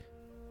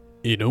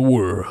In a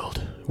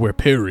world where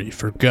Perry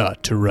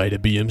forgot to write a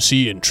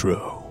BMC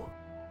intro,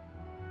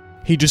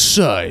 he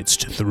decides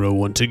to throw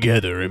one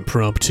together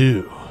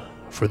impromptu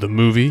for the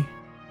movie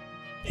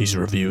he's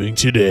reviewing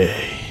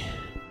today.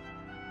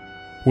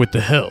 With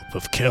the help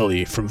of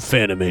Kelly from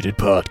Fanimated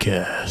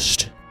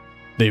Podcast,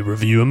 they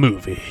review a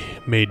movie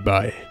made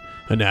by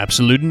an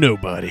absolute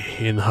nobody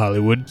in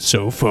Hollywood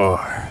so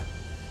far,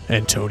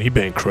 and Tony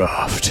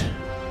Bancroft,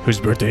 whose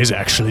birthday is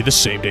actually the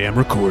same day I'm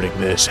recording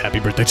this. Happy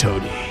birthday,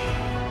 Tony.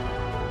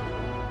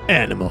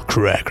 Animal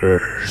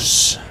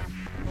Crackers.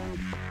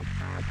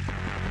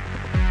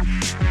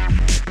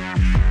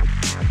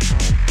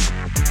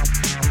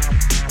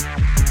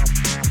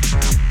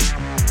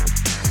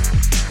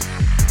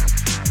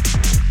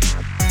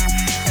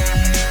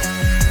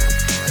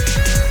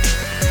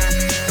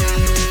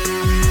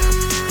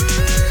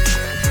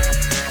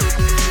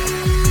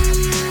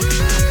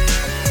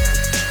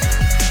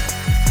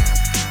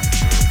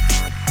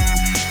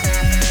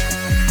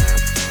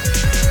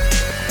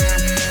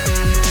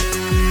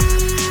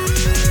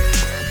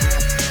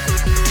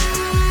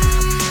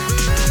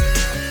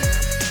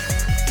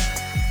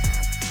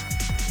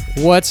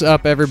 What's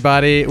up,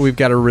 everybody? We've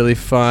got a really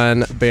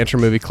fun Banter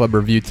Movie Club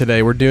review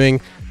today. We're doing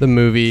the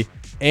movie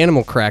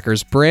Animal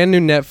Crackers, brand new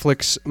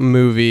Netflix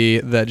movie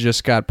that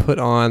just got put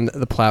on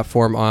the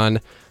platform on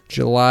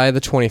July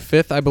the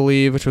 25th, I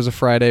believe, which was a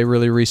Friday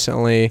really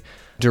recently.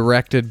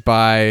 Directed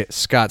by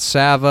Scott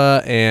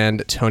Sava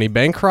and Tony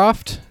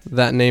Bancroft.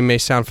 That name may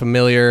sound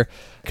familiar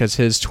because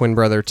his twin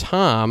brother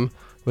Tom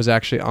was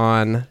actually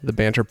on the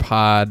Banter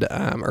Pod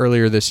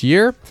earlier this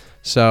year.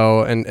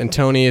 So, and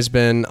Tony has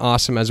been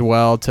awesome as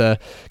well to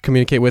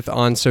communicate with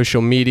on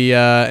social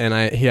media,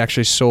 and he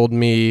actually sold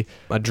me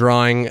a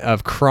drawing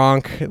of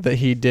Kronk that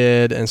he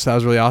did, and so that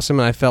was really awesome,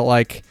 and I felt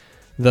like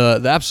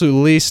the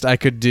absolute least I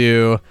could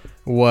do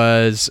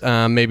was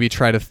maybe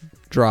try to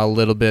draw a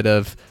little bit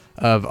of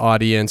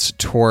audience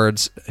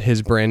towards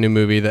his brand new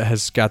movie that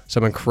has got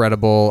some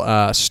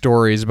incredible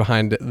stories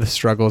behind the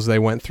struggles they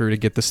went through to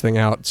get this thing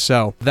out.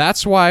 So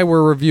that's why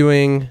we're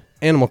reviewing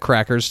Animal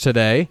Crackers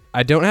today.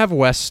 I don't have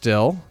Wes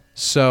still,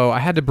 so I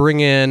had to bring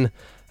in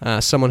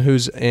someone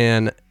who's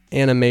an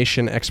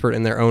animation expert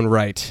in their own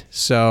right.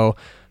 So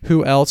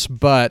who else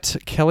but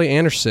Kelly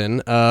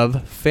Anderson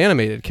of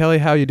Fanimated. Kelly,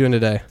 how are you doing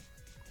today?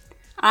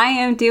 I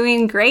am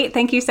doing great.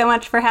 Thank you so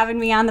much for having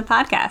me on the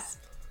podcast.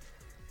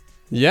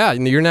 Yeah,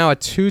 you're now a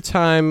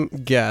two-time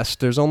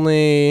guest. There's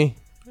only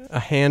a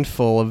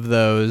handful of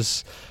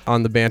those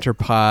on the Banter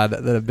Pod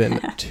that have been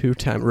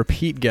two-time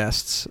repeat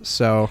guests.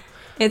 So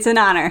it's an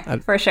honor,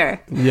 for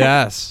sure.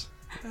 Yes,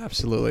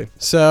 absolutely.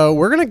 So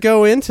we're going to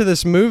go into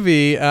this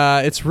movie.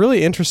 It's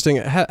really interesting.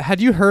 Had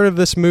you heard of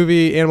this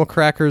movie, Animal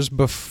Crackers,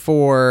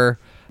 before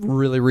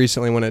really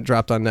recently when it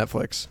dropped on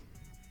Netflix?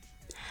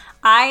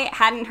 I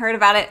hadn't heard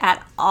about it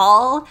at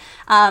all,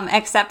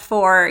 except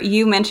for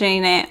you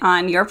mentioning it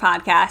on your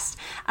podcast.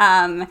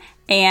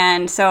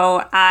 And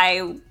so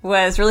I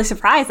was really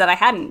surprised that I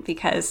hadn't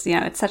because,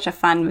 it's such a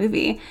fun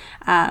movie.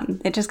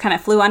 It just kind of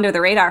flew under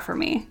the radar for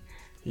me.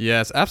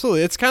 Yes,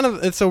 absolutely.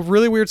 It's a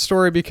really weird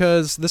story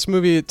because this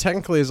movie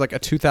technically is like a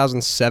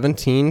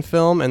 2017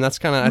 film, and that's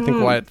kind of, I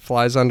think, why it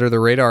flies under the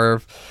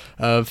radar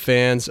of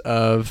fans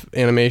of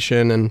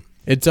animation, and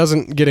it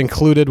doesn't get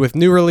included with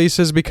new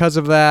releases because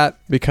of that,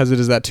 because it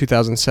is that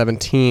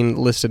 2017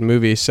 listed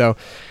movie. So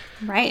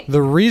right.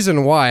 The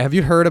reason why, have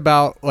you heard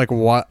about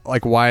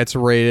why it's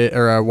rated,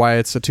 or why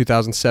it's a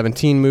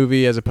 2017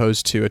 movie as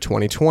opposed to a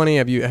 2020?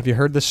 Have you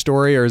heard this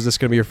story, or is this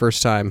going to be your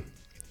first time?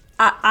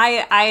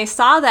 I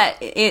saw that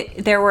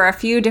there were a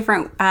few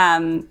different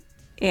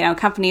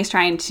companies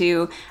trying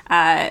to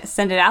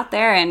send it out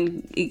there,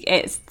 and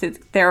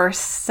there were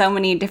so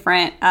many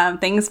different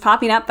things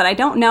popping up, but I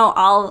don't know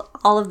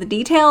all of the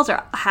details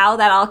or how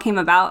that all came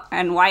about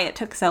and why it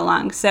took so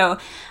long. So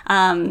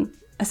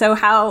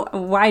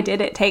why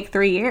did it take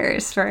 3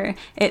 years for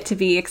it to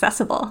be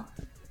accessible?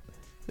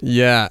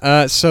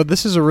 Yeah, so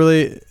this is a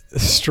really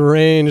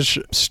strange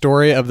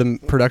story of the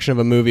production of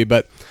a movie,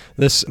 but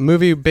this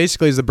movie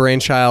basically is the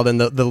brainchild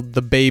and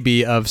the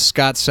baby of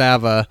Scott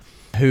Sava,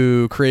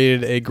 who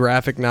created a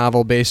graphic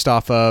novel based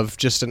off of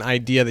just an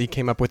idea that he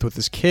came up with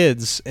his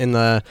kids in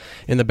the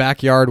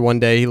backyard one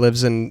day. He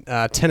lives in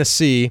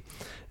Tennessee,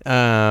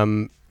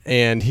 and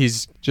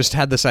he's just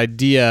had this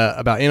idea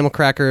about Animal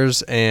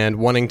Crackers and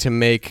wanting to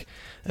make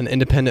an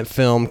independent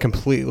film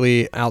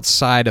completely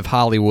outside of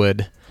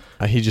Hollywood.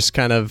 He just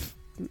kind of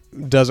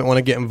doesn't want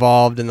to get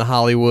involved in the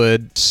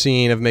Hollywood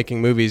scene of making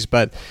movies,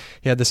 but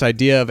he had this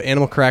idea of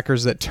animal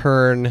crackers that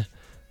turn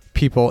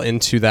people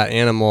into that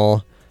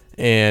animal,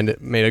 and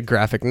made a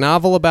graphic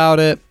novel about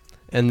it,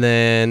 and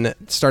then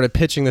started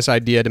pitching this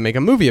idea to make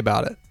a movie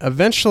about it.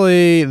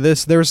 Eventually,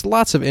 there's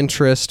lots of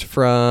interest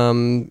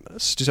from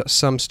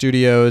some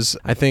studios.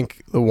 I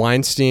think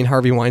the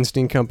Harvey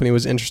Weinstein Company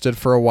was interested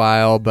for a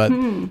while, but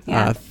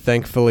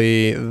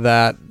thankfully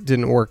that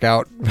didn't work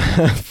out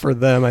for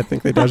them. I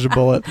think they dodged a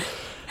bullet.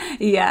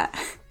 Yeah.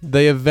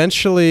 They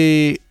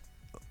eventually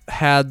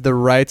had the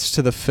rights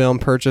to the film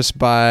purchased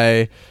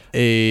by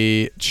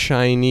a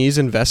Chinese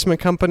investment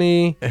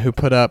company who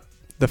put up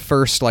the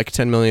first like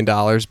 $10 million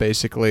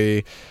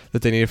basically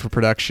that they needed for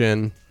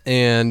production.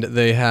 And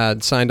they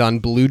had signed on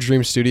Blue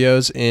Dream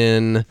Studios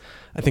in,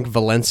 I think,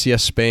 Valencia,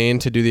 Spain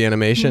to do the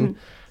animation.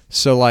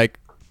 So like,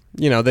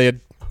 you know, they had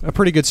a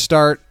pretty good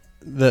start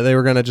that they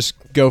were going to just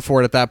go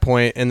for it at that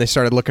point, and they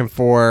started looking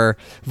for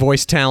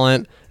voice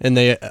talent, and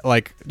they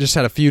like just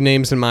had a few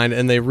names in mind,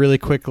 and they really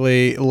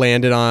quickly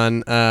landed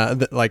on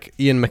like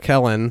Ian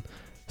McKellen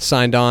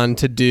signed on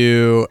to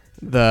do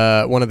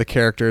one of the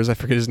characters. I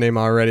forget his name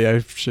already. I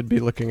should be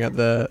looking at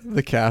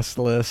the cast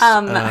list.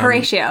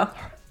 Horatio.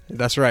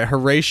 That's right,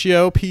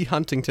 Horatio P.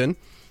 Huntington.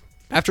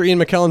 After Ian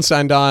McKellen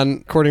signed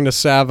on, according to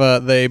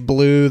Sava, they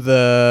blew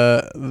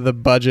the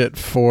budget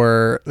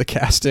for the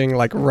casting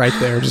like right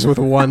there, just with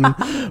one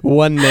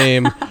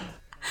name.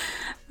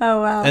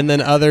 Oh wow! And then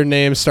other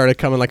names started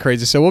coming like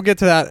crazy. So we'll get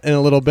to that in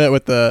a little bit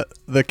with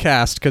the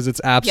cast because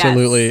it's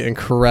absolutely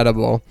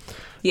incredible.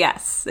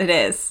 Yes, it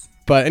is.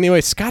 But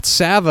anyway, Scott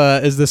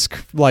Sava is this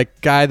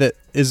like guy that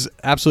is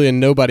absolutely a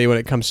nobody when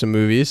it comes to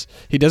movies.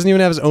 He doesn't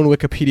even have his own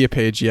Wikipedia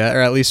page yet,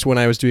 or at least when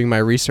I was doing my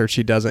research,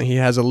 he doesn't. He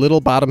has a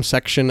little bottom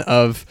section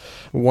of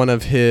one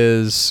of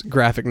his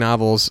graphic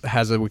novels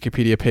has a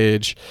Wikipedia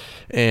page,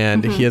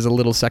 and he has a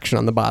little section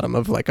on the bottom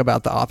of like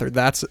about the author.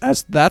 That's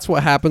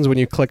what happens when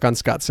you click on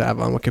Scott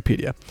Sava on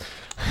Wikipedia.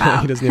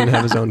 Wow. He doesn't even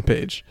have his own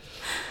page.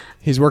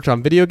 He's worked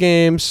on video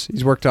games.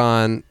 He's worked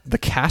on the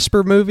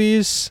Casper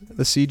movies,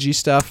 the CG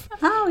stuff.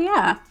 Oh,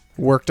 yeah.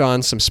 Worked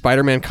on some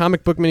Spider-Man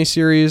comic book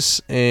miniseries,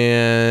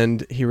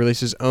 and he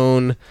released his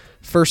own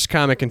first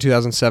comic in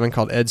 2007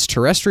 called Ed's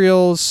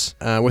Terrestrials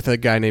with a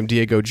guy named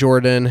Diego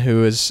Jordan,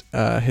 who is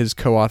his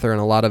co-author in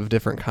a lot of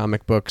different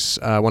comic books.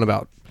 One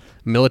about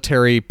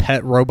military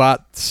pet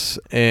robots,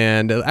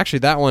 and actually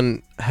that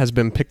one has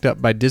been picked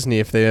up by Disney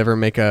if they ever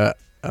make a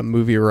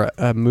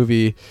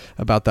movie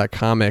about that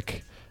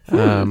comic.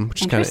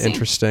 Which is kind of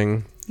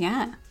interesting.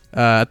 Yeah.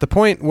 At the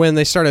point when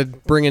they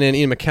started bringing in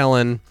Ian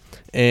McKellen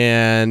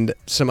and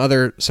some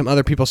other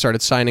people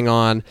started signing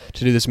on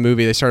to do this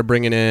movie, they started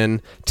bringing in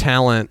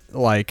talent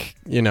like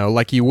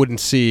you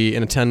wouldn't see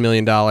in a $10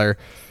 million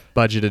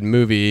budgeted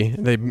movie.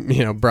 They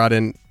brought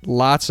in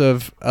lots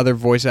of other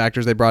voice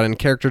actors. They brought in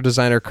character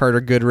designer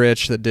Carter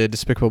Goodrich that did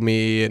Despicable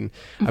Me and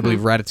I believe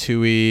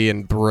Ratatouille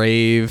and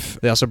Brave.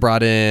 They also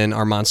brought in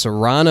Armand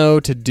Serrano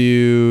to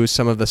do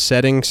some of the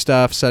setting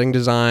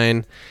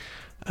design.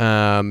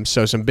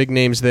 So some big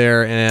names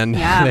there, and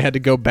they had to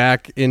go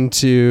back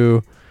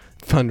into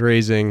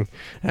fundraising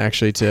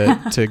actually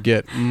to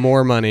get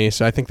more money.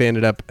 So I think they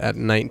ended up at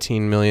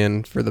 19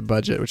 million for the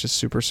budget, which is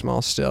super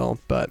small still,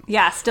 but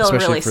still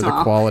especially really for small.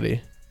 the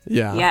quality.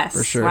 Yeah, yes,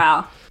 for sure.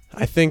 Wow.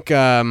 I think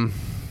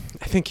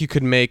you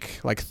could make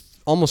like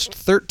almost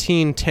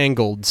 13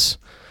 Tangolds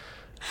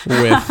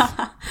with,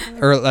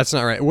 or that's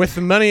not right. With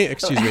the money,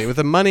 with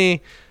the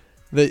money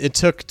that it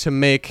took to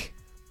make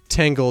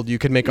Tangled, you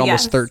could make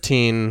almost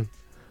 13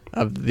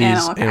 of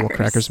these Animal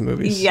Crackers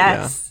movies.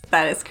 Yes.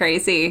 That is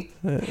crazy.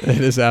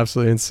 It is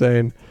absolutely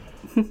insane.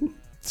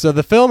 So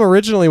the film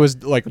originally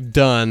was like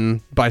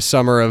done by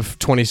summer of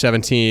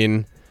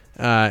 2017,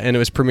 and it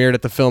was premiered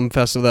at the film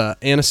festival, the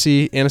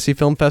Annecy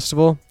Film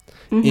Festival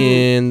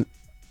in,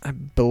 I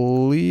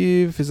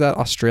believe, is that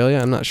Australia?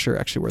 I'm not sure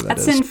actually where that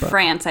is. That's in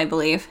France, I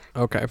believe.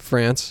 Okay,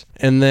 France.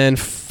 And then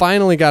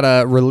finally got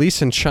a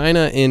release in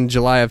China in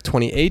July of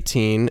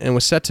 2018 and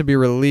was set to be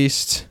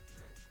released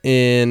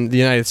in the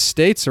United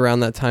States around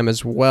that time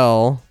as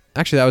well.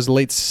 Actually, that was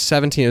late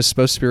 2017. It was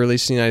supposed to be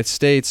released in the United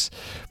States,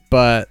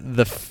 but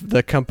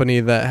the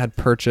company that had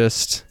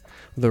purchased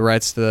the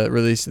rights to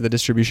the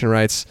distribution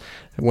rights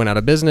went out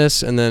of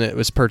business, and then it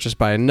was purchased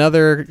by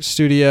another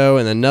studio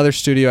and another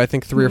studio. I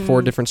think 3 or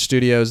 4 different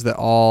studios that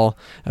all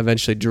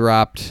eventually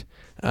dropped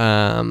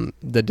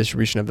the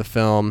distribution of the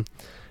film,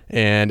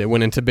 and it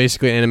went into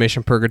basically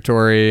animation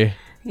purgatory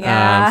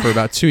for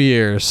about 2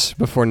 years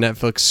before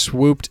Netflix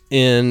swooped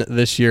in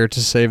this year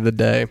to save the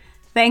day.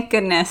 Thank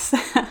goodness.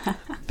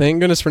 Thank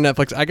goodness for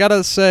Netflix. I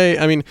gotta say,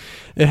 I mean,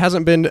 it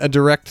hasn't been a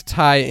direct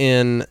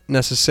tie-in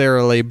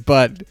necessarily,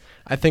 but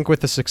I think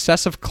with the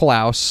success of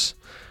Klaus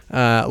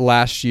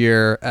last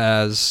year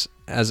as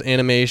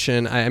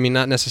animation, I mean,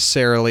 not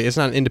necessarily, it's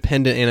not an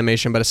independent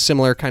animation, but a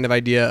similar kind of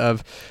idea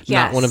of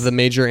not one of the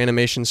major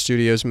animation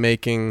studios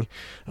making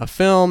a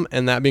film,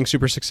 and that being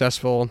super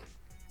successful.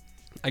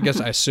 I guess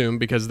I assume,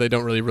 because they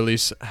don't really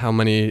release how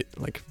many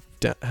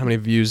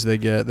views they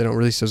get. They don't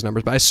release those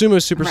numbers, but I assume it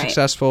was super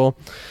successful.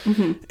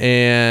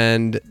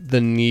 And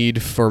the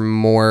need for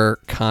more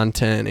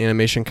content,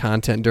 animation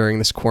content during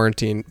this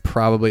quarantine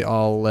probably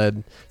all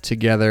led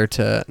together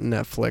to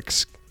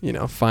Netflix,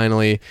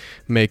 finally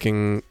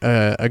making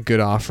a good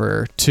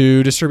offer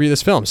to distribute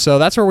this film. So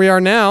that's where we are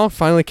now.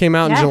 Finally came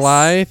out in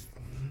July,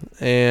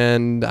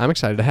 and I'm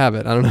excited to have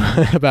it. I don't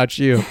know about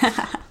you.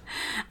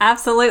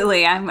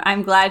 Absolutely.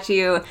 I'm glad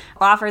you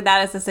offered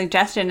that as a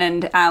suggestion,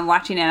 and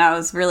watching it,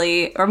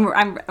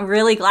 I'm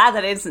really glad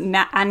that it's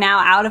now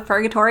out of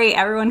purgatory.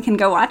 Everyone can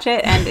go watch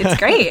it, and it's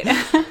great.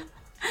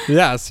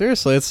 Yeah,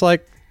 seriously, it's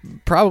like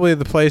probably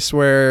the place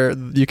where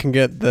you can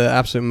get the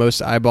absolute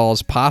most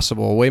eyeballs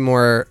possible. Way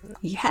more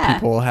Yeah.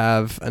 people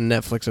have a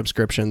Netflix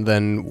subscription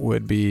than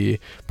would be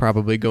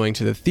probably going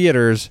to the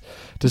theaters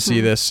to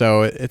see this.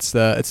 So it's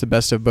the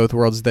best of both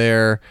worlds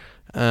there.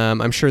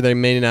 I'm sure they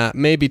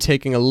may be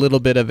taking a little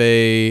bit of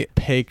a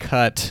pay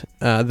cut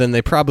than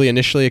they probably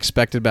initially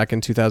expected back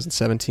in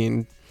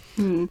 2017.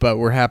 But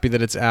we're happy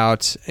that it's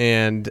out,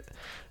 and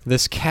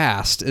this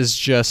cast is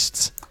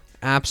just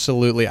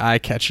absolutely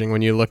eye-catching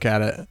when you look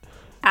at it.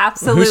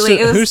 Absolutely.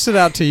 Who stood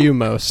out to you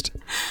most?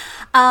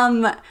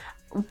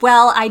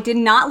 Well, I did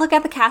not look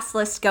at the cast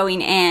list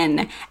going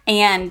in,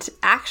 and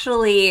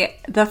actually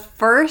the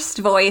first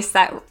voice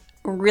that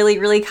really,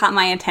 really caught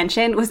my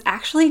attention was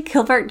actually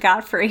Gilbert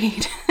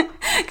Gottfried.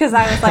 Because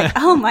I was like,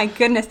 oh my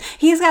goodness,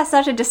 he's got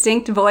such a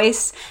distinct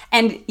voice.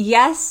 And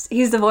yes,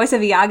 he's the voice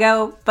of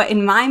Iago, but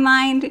in my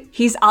mind,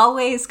 he's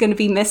always going to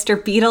be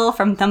Mr. Beetle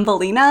from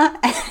Thumbelina.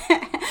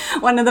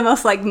 One of the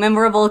most like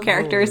memorable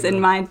characters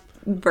in my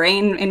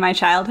brain in my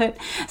childhood.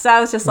 So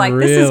I was just like,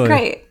 this is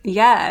great.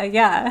 Yeah,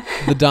 yeah.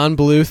 The Don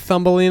Bluth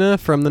Thumbelina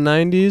from the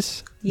 90s?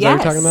 Is that what you're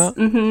talking about?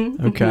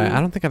 Mm-hmm. Okay, I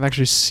don't think I've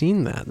actually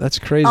seen that. That's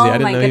crazy. Oh, I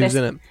didn't my know he was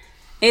goodness. in it.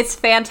 It's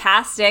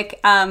fantastic.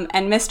 And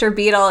Mr.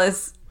 Beetle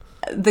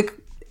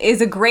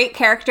is a great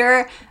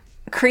character.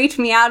 Creeped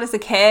me out as a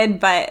kid,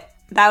 but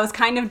that was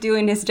kind of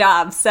doing his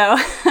job. So,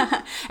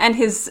 and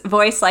his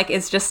voice like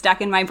is just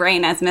stuck in my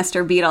brain as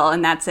Mr. Beetle,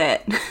 and that's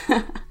it.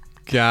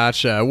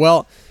 Gotcha.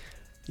 Well,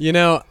 you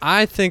know,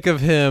 I think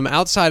of him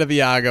outside of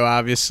Iago,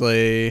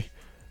 obviously.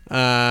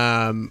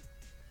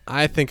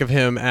 I think of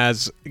him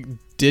as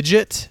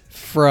Digit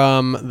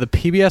from the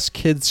PBS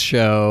Kids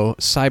show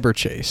Cyber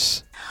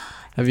Chase.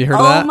 Have you heard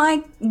of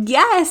that?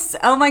 Yes.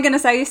 Oh my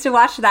goodness. I used to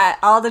watch that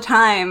all the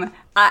time.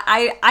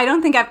 I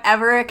don't think I've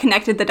ever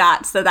connected the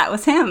dots that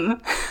was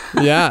him.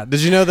 Yeah.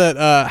 Did you know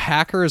that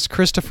Hacker is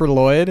Christopher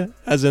Lloyd,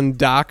 as in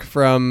Doc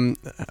from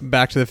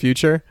Back to the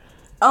Future?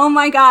 Oh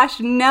my gosh,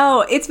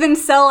 no. It's been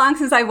so long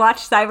since I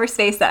watched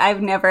Cyberspace that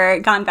I've never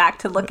gone back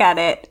to look at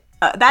it.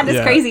 That is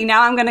crazy.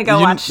 Now I'm going to go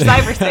watch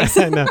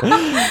Cyberspace. I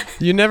know.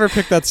 You never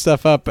pick that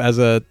stuff up as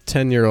a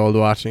 10-year-old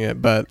watching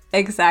it, but...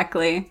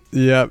 Exactly.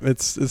 Yeah,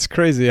 it's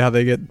crazy how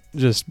they get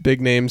just big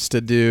names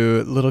to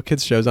do little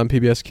kids shows on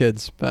PBS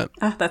Kids. But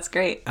that's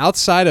great.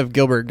 Outside of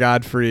Gilbert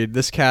Gottfried,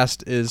 this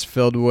cast is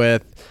filled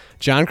with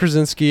John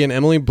Krasinski and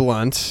Emily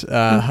Blunt,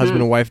 husband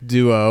and wife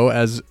duo,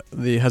 as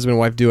the husband and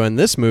wife duo in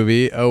this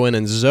movie, Owen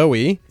and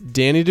Zoe.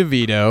 Danny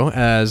DeVito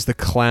as the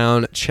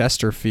clown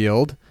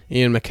Chesterfield.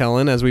 Ian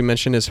McKellen, as we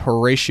mentioned, is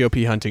Horatio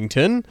P.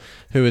 Huntington,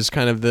 who is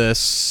kind of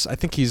this, I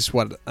think he's,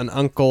 an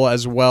uncle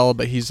as well,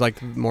 but he's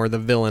like more the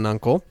villain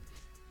uncle.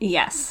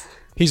 Yes.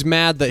 He's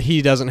mad that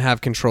he doesn't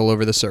have control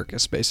over the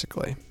circus,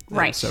 basically.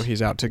 Right. And so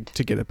he's out to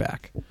get it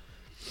back.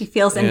 He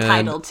feels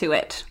entitled to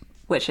it,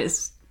 which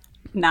is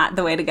not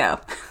the way to go.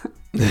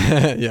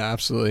 Yeah,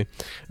 absolutely.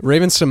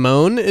 Raven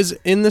Simone is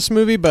in this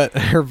movie, but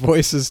her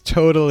voice is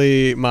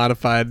totally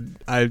modified.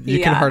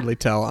 You can hardly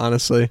tell,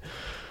 honestly.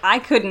 I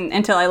couldn't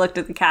until I looked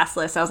at the cast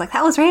list. I was like,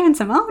 that was Raven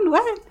Simone?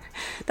 What?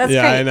 That's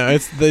yeah, great. I know.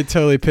 They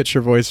totally pitch her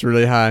voice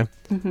really high.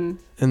 Mm-hmm.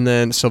 And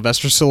then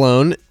Sylvester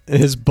Stallone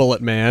is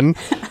Bullet Man.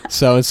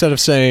 So instead of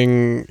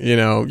saying,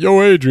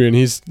 yo, Adrian,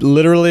 his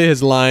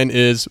line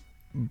is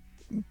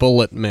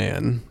Bullet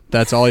Man.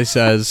 That's all he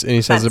says, and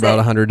he says it about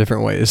 100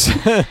 different ways.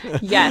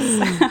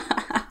 Yes.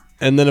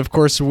 And then, of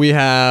course, we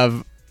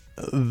have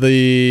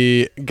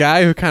the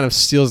guy who kind of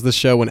steals the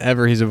show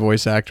whenever he's a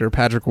voice actor,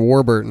 Patrick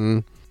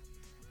Warburton,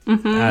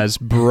 as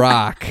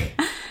Brock.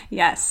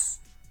 Yes,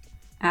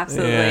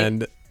 absolutely.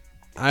 And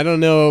I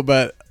don't know,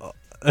 but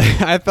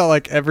I felt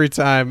like every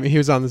time he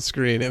was on the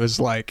screen, it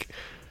was like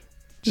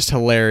just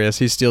hilarious.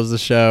 He steals the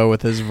show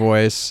with his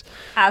voice.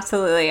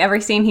 Absolutely. Every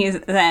scene he's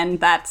in,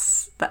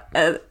 it's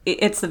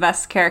the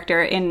best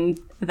character in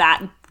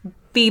that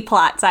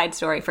B-plot side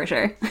story for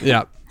sure.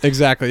 Yeah.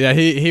 Exactly. Yeah,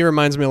 he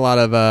reminds me a lot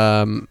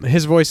of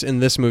his voice in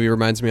this movie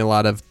reminds me a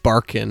lot of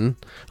Barkin,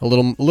 a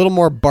little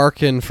more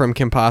Barkin from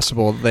Kim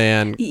Possible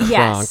than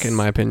Kronk, in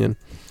my opinion.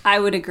 I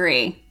would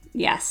agree.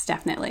 Yes,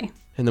 definitely.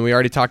 And then we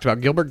already talked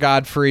about Gilbert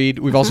Gottfried.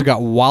 We've also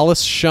got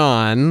Wallace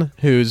Shawn,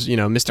 who's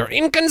Mr.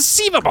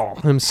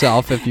 Inconceivable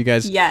himself, if you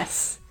guys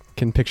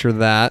can picture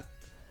that.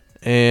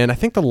 And I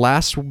think the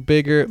last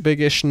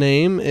biggish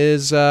name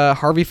is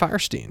Harvey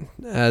Fierstein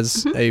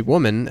as a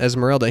woman,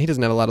 Esmeralda. He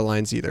doesn't have a lot of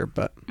lines either,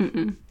 but...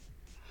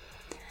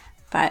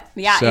 But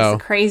yeah, it's a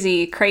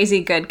crazy,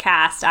 crazy good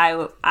cast.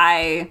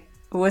 I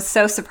was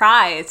so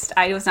surprised.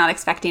 I was not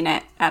expecting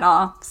it at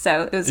all.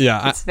 So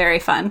it's very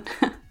fun.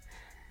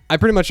 I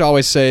pretty much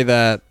always say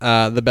that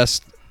the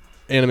best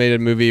animated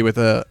movie with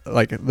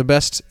the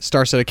best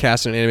star-studded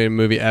cast in an animated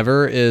movie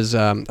ever is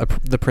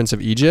The Prince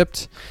of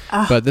Egypt.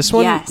 But this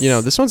one,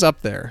 this one's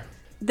up there.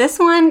 This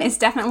one is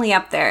definitely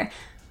up there.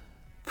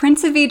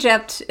 Prince of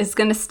Egypt is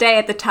going to stay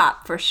at the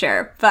top for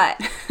sure,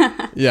 but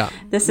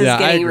this is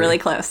getting really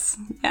close.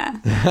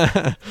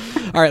 Yeah.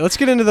 All right, let's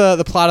get into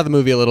the plot of the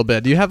movie a little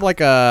bit. Do you have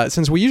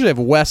since we usually have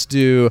Wes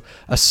do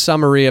a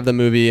summary of the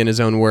movie in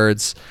his own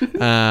words,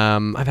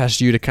 I've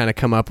asked you to kind of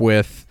come up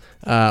with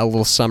a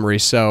little summary.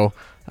 So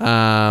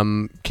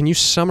can you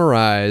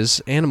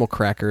summarize Animal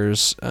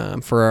Crackers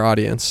for our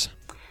audience?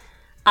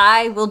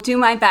 I will do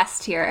my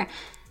best here.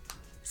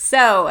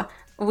 So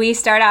we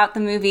start out the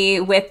movie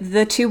with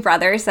the two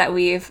brothers that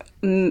we've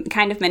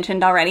kind of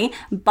mentioned already,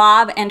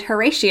 Bob and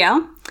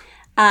Horatio.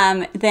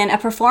 Then a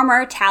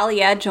performer,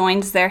 Talia,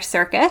 joins their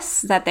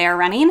circus that they are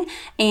running,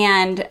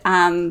 and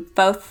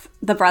both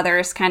the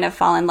brothers kind of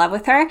fall in love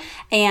with her,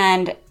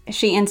 and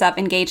she ends up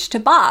engaged to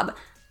Bob.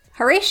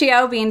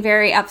 Horatio, being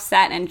very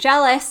upset and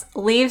jealous,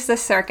 leaves the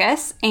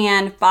circus,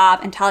 and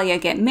Bob and Talia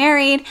get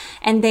married,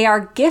 and they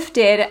are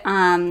gifted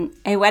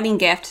a wedding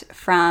gift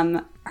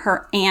from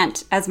her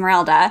aunt,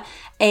 Esmeralda,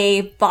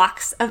 a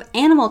box of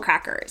animal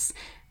crackers.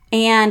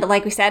 And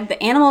like we said,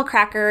 the animal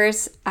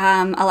crackers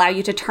allow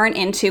you to turn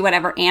into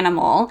whatever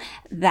animal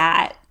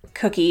that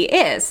cookie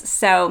is.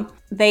 So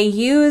they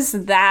use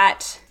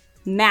that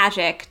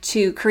magic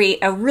to create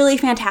a really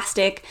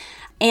fantastic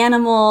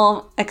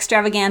animal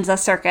extravaganza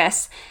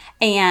circus.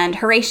 And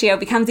Horatio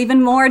becomes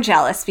even more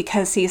jealous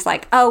because he's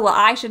like, oh, well,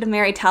 I should have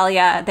married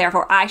Talia.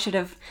 Therefore, I should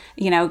have,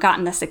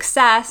 gotten the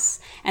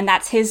success. And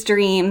that's his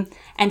dream.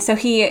 And so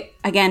he,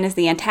 again, is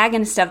the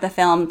antagonist of the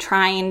film,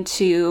 trying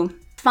to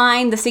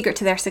find the secret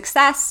to their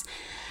success.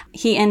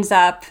 He ends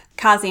up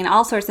causing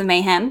all sorts of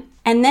mayhem.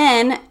 And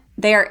then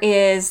there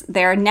is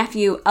their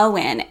nephew,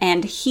 Owen,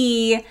 and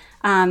he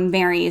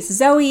marries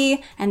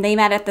Zoe, and they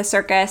met at the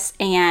circus.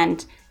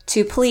 And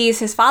to please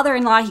his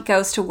father-in-law, he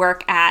goes to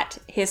work at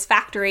his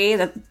factory,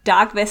 the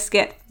dog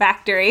biscuit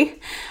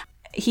factory.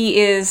 He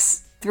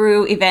is,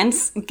 through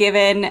events,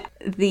 given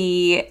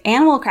the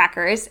animal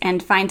crackers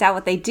and finds out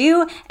what they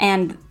do,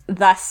 and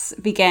thus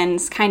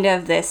begins kind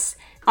of this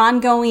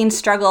ongoing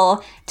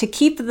struggle to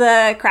keep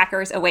the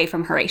crackers away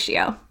from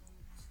Horatio.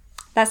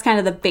 That's kind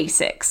of the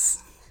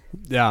basics.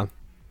 Yeah,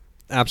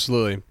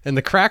 absolutely. And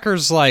the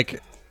crackers, at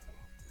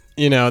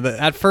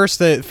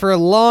first, for a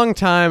long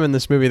time in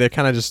this movie, they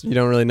kind of just, you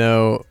don't really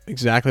know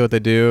exactly what they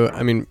do.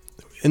 I mean,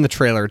 in the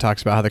trailer, it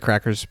talks about how the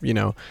crackers,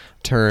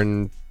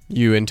 turn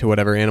you into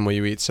whatever animal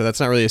you eat. So that's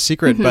not really a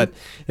secret, but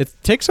it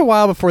takes a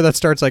while before that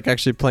starts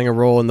actually playing a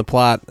role in the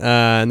plot.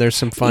 And there's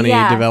some funny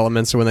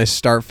developments when they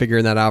start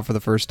figuring that out for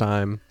the first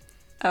time.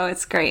 Oh,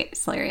 it's great.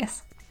 It's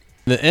hilarious.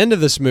 The end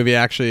of this movie,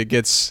 actually, it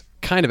gets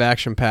kind of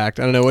action-packed.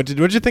 I don't know. What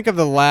did you think of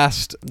the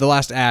last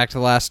act, the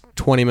last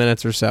 20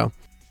 minutes or so?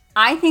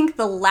 I think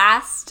the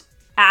last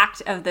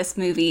act of this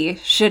movie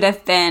should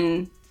have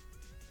been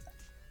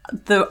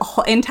the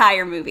whole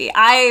entire movie.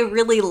 I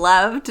really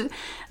loved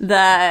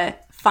the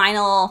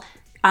final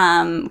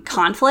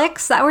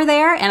conflicts that were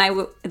there, and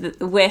I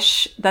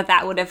wish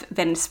that would have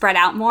been spread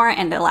out more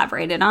and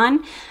elaborated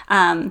on.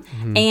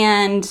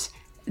 And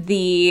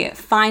the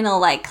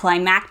final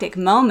climactic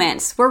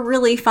moments were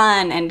really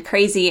fun and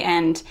crazy,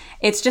 and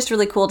it's just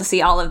really cool to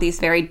see all of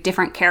these very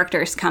different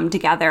characters come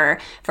together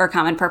for a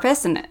common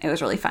purpose, and it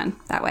was really fun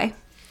that way.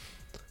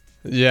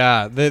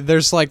 Yeah,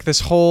 there's this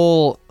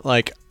whole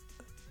kind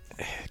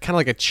of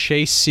like a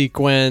chase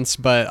sequence,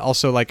 but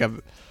also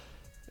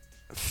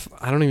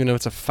I don't even know if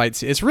it's a fight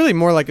scene. It's really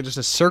more just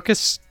a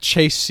circus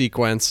chase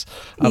sequence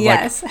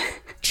of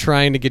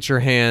trying to get your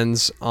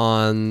hands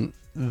on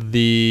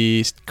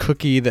the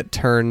cookie that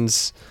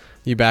turns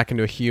you back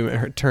into a human,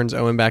 or turns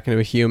Owen back into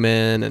a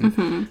human,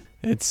 and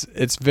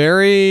it's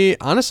very,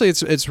 honestly,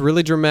 it's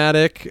really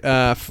dramatic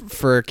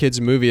for a kids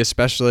movie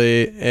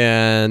especially,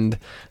 and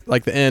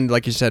the end,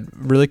 like you said,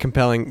 really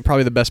compelling,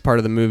 probably the best part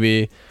of the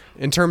movie.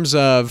 In terms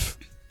of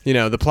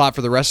the plot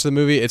for the rest of the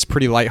movie, it's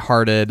pretty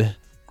lighthearted.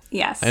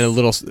 Yes. And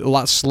a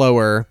lot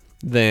slower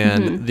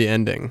than the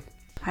ending.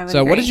 I would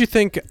agree. What did you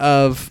think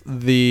of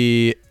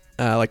the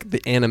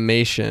the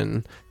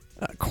animation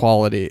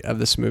quality of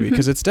this movie?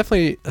 Because it's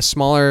definitely a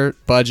smaller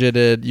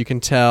budgeted. You can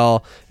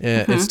tell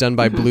it's done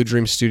by Blue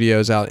Dream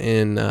Studios out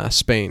in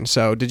Spain.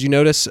 So did you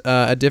notice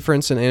a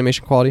difference in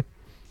animation quality?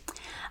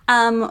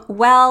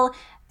 Well,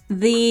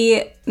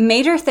 the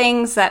major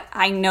things that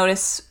I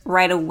notice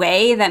right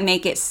away that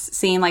make it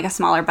seem like a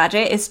smaller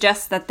budget is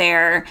just that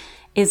there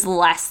is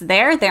less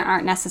there. There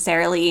aren't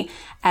necessarily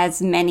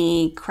as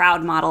many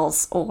crowd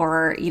models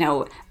or,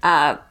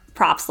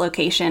 props,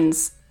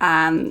 locations.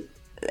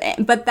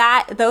 But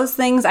those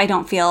things I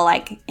don't feel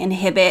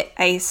inhibit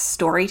a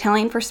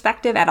storytelling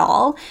perspective at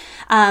all.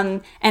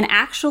 And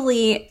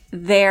actually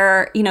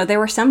there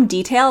were some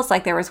details,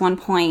 there was one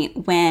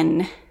point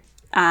when,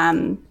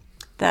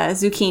 the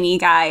zucchini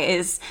guy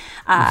is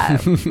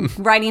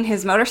riding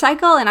his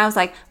motorcycle, and I was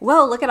like,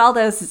 whoa, look at all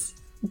those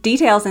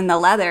details in the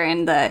leather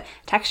and the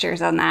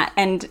textures on that,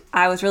 and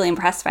I was really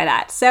impressed by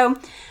that. So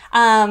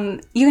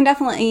you can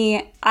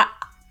definitely,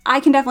 I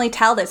can definitely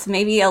tell this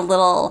maybe a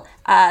little,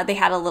 they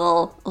had a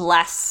little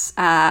less,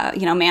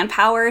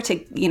 manpower to,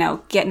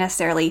 get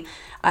necessarily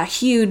a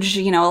huge,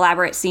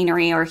 elaborate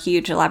scenery or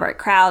huge elaborate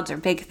crowds or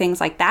big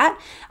things like that.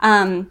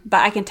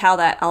 But I can tell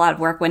that a lot of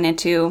work went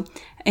into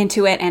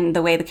into it, and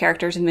the way the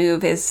characters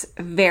move is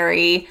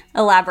very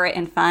elaborate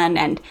and fun.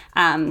 And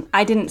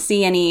I didn't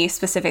see any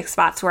specific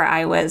spots where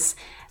I was,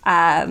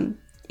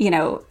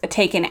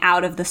 taken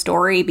out of the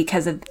story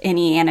because of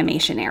any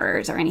animation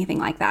errors or anything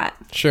like that.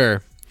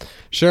 Sure.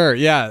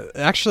 Yeah.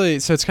 Actually,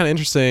 so it's kind of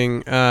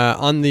interesting.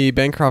 On the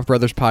Bancroft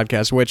Brothers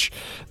podcast, which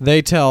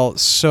they tell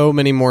so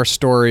many more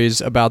stories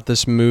about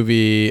this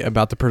movie,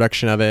 about the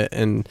production of it,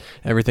 and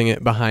everything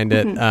behind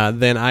it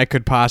than I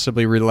could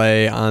possibly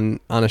relay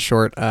on a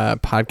short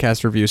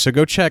podcast review. So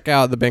go check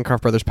out the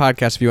Bancroft Brothers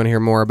podcast if you want to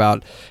hear more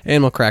about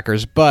Animal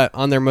Crackers. But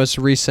on their most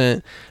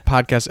recent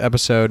podcast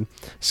episode,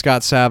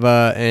 Scott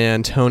Sava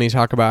and Tony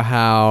talk about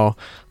how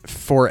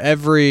for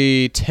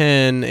every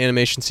 10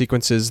 animation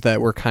sequences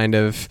that were kind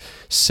of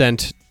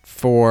sent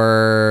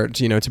for,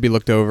 to be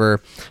looked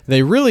over,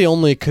 they really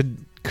only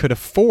could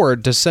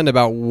afford to send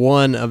about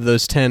one of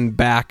those 10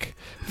 back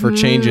for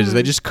changes.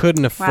 They just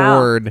couldn't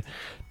afford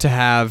to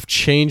have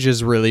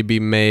changes really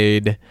be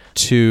made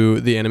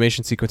to the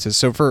animation sequences.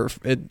 So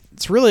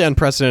it's really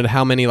unprecedented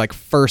how many like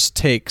first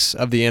takes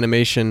of the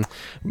animation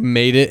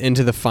made it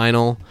into the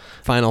final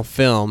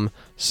film.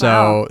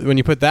 So when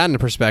you put that into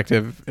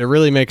perspective, it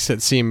really makes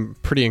it seem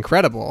pretty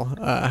incredible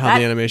how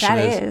the animation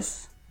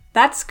is.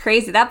 That's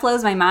crazy. That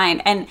blows my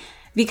mind. And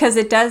because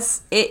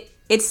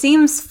it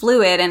seems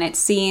fluid, and it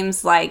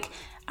seems like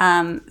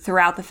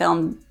throughout the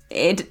film,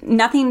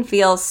 nothing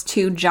feels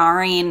too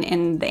jarring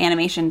in the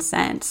animation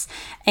sense.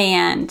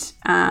 And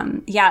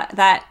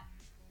that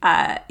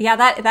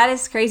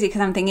is crazy,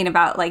 because I'm thinking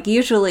about, like,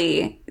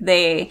 usually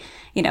they,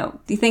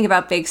 you think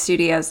about big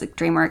studios like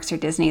DreamWorks or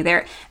Disney,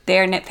 they're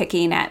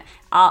nitpicking at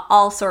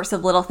all sorts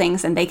of little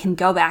things, and they can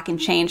go back and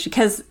change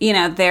because,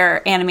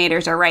 their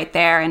animators are right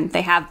there and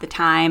they have the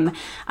time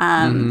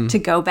to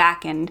go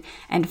back and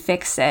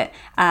fix it.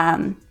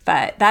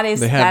 But that's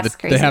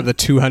crazy. They have the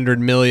 200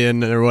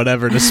 million or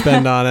whatever to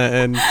spend on it,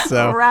 and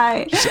so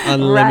just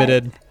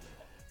unlimited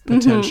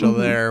potential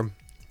there.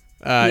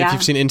 If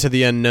you've seen Into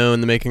the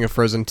Unknown, the making of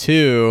Frozen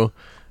 2,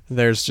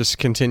 there's just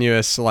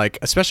continuous, like,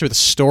 especially with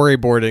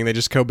storyboarding, they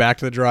just go back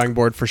to the drawing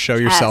board for show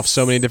yourself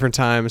so many different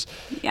times.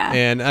 Yeah.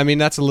 And I mean,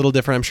 that's a little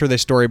different. I'm sure they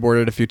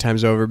storyboarded a few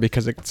times over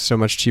because it's so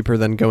much cheaper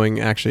than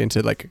going actually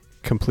into like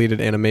completed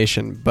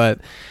animation. But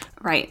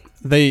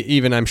they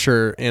even, I'm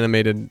sure,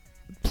 animated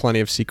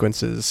plenty of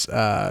sequences,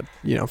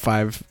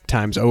 5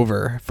 times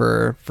over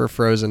for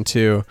Frozen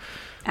 2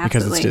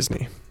 because it's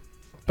Disney.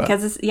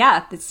 Because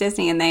it's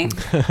Disney, and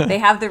they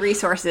have the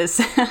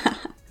resources.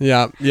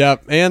 Yeah,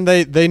 and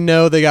they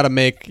know they got to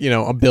make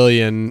 $1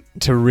 billion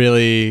to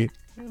really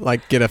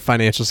like get a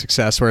financial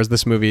success, whereas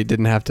this movie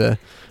didn't have to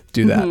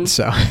do that.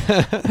 So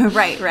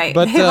right,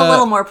 but they have a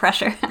little more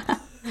pressure.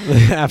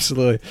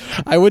 Absolutely.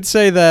 I would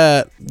say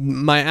that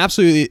my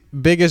absolutely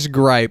biggest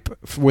gripe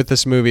with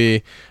this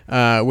movie,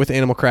 with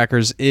Animal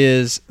Crackers,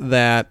 is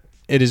that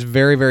it is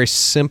very, very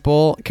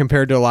simple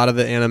compared to a lot of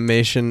the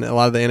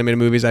animated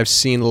movies I've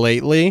seen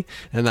lately.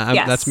 And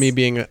that's me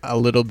being a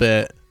little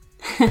bit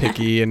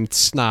picky and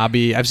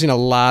snobby. I've seen a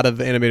lot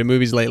of animated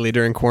movies lately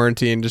during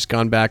quarantine, just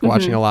gone back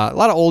watching a lot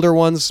of older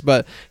ones,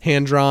 but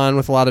hand-drawn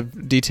with a lot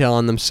of detail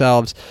on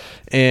themselves.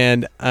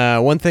 And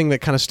one thing that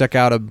kind of stuck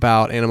out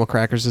about Animal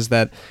Crackers is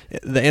that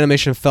the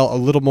animation felt a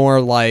little more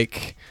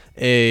like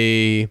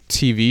a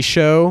TV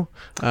show,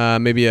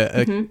 maybe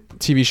a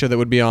TV show that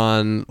would be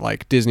on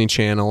like Disney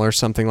Channel or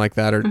something like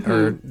that,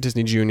 or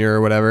Disney Junior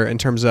or whatever, in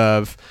terms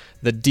of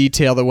the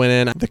detail that went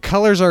in. The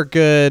colors are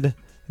good.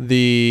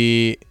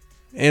 The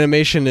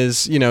animation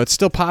is, it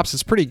still pops.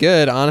 It's pretty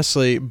good,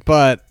 honestly,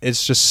 but it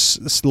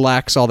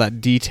lacks all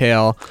that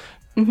detail.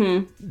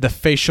 The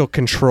facial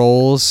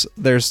controls,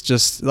 there's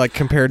just like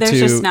there's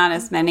just not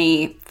as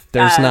many.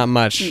 There's not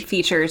much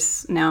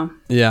features, no.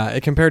 Yeah,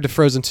 compared to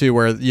Frozen 2,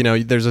 where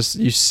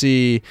you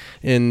see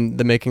in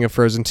the making of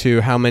Frozen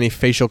 2 how many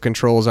facial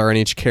controls are in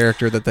each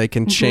character that they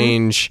can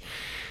change.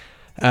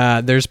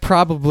 There's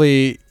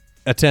probably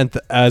a tenth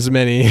as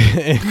many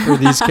for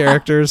these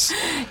characters.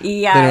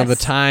 Yes. They don't have the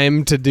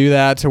time to do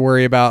that, to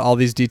worry about all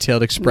these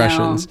detailed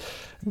expressions.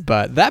 No.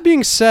 But that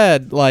being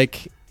said,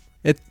 like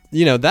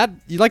that,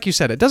 like you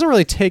said, it doesn't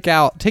really take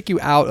you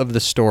out of the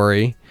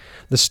story.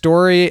 The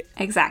story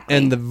exactly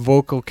and the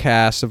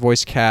the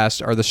voice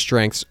cast are the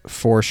strengths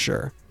for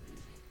sure.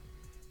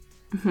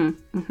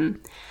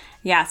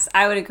 Yes,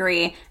 I would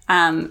agree.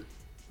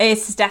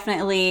 It's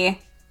definitely,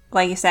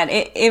 like you said,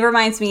 it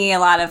reminds me a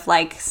lot of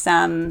like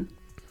some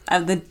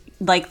of the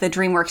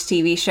DreamWorks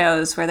TV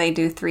shows where they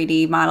do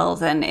 3D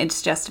models, and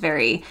it's just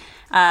very,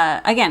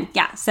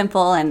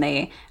 simple, and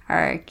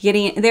they're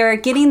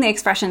getting the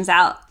expressions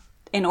out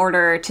in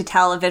order to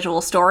tell a visual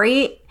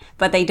story,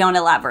 but they don't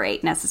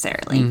elaborate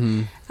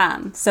necessarily.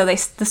 So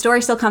the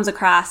story still comes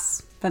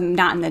across, but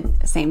not in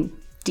the same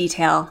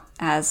detail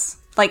as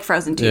like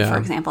Frozen 2, for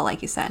example,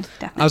 like you said.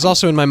 Definitely. I was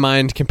also in my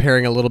mind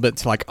comparing a little bit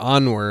to like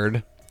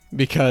Onward,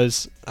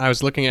 because I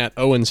was looking at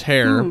Owen's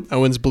hair,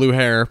 Owen's blue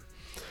hair,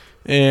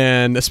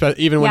 and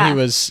even when he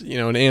was,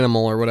 an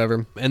animal or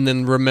whatever, and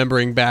then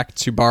remembering back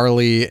to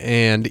Barley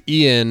and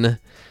Ian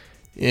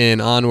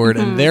in Onward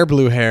and their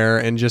blue hair,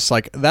 and just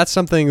like that's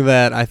something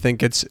that I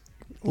think it's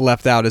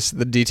left out is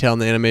the detail in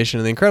the animation,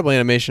 and the incredible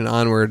animation in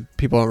Onward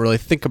people don't really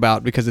think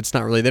about because it's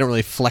not really, they don't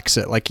really flex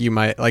it like you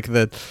might, like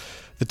the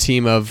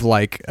team of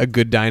like A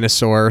Good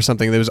Dinosaur or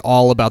something that was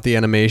all about the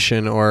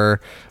animation,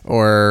 or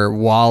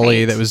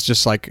WALL-E that was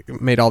just like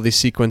made all these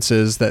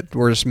sequences that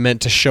were just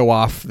meant to show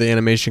off the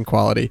animation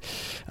quality.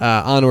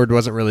 Onward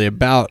wasn't really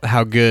about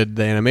how good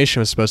the animation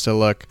was supposed to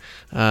look,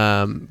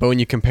 but when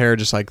you compare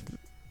just like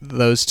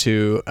those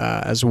two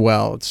as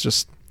well, it's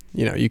just,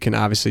 you know, you can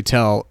obviously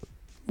tell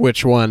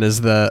which one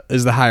is the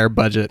higher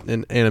budget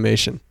in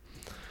animation.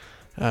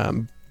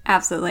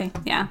 Absolutely,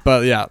 yeah.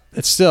 But yeah,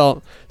 it's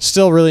still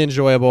really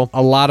enjoyable.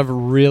 A lot of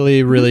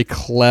really, really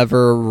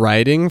clever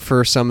writing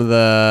for some of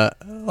the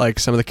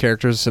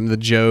characters, some of the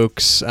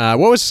jokes. What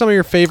was some of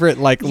your favorite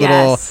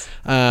little?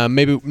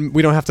 Maybe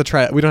we don't have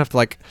to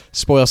like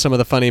spoil some of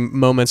the funny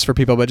moments for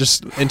people, but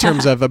just in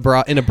terms of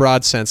in a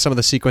broad sense, some of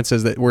the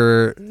sequences that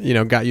were, you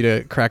know, got you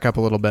to crack up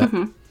a little bit.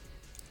 Mm-hmm.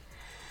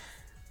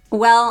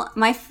 Well,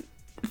 my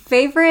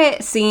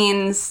favorite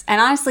scenes,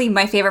 and honestly,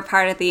 my favorite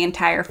part of the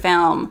entire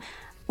film,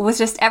 was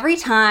just every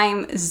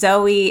time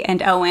Zoe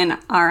and Owen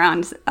are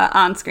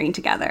on screen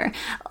together.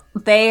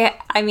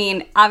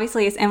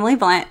 Obviously it's Emily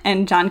Blunt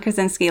and John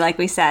Krasinski, like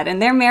we said,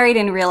 and they're married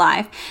in real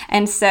life.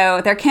 And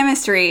so their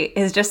chemistry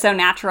is just so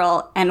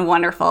natural and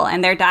wonderful,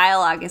 and their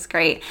dialogue is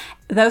great.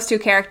 Those two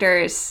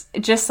characters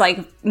just like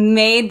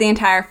made the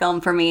entire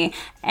film for me,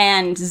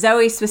 and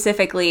Zoe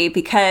specifically,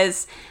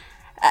 because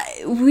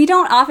we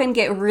don't often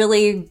get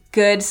really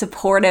good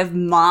supportive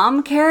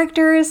mom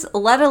characters,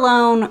 let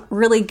alone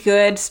really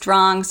good,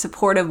 strong,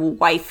 supportive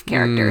wife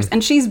characters.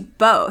 And she's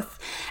both.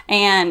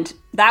 And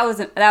that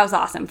was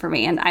awesome for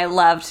me. And I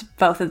loved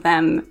both of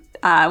them.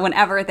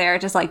 Whenever they're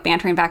just like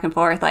bantering back and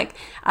forth, like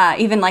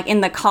even like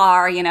in the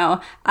car, you know,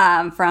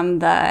 from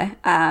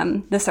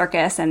the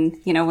circus, and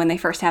you know when they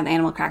first have the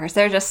animal crackers,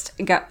 they're just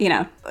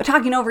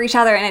talking over each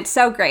other, and it's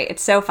so great,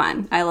 it's so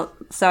fun.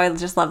 So I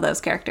just love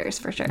those characters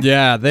for sure.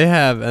 Yeah, they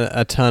have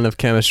a ton of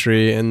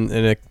chemistry, and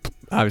it,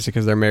 obviously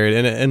because they're married,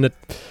 and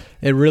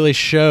it really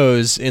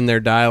shows in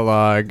their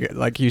dialogue.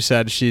 Like you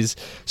said, she's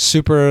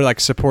super like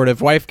supportive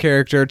wife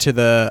character to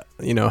the,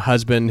 you know,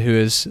 husband who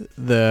is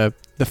the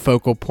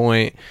focal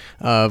point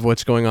of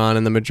what's going on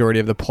in the majority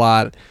of the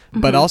plot.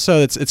 But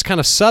also it's kind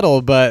of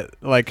subtle, but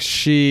like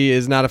she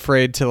is not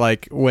afraid to,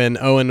 like when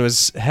Owen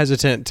was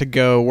hesitant to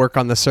go work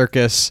on the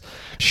circus,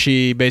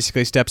 she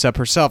basically steps up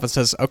herself and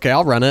says, okay,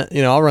 I'll run it,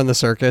 you know, I'll run the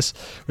circus,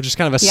 which is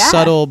kind of a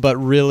subtle but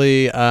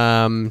really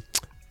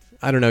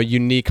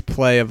unique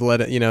play of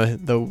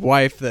the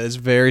wife that is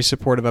very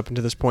supportive up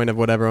until this point of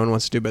what everyone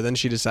wants to do, but then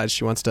she decides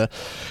she wants to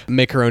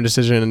make her own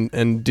decision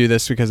and do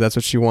this because that's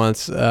what she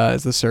wants,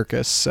 is the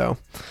circus. So,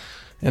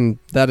 and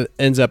that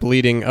ends up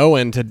leading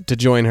Owen to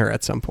join her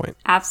at some point.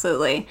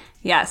 Absolutely.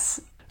 Yes.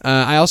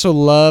 I also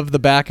love the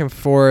back and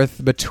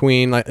forth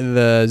between like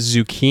the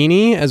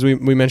Zucchini, as we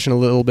mentioned a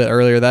little bit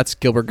earlier. That's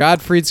Gilbert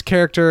Gottfried's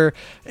character,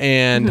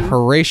 and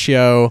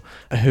Horatio,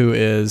 who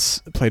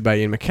is played by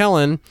Ian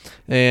McKellen.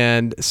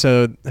 And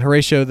so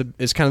Horatio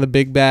is kind of the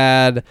big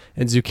bad,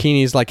 and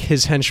Zucchini's like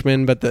his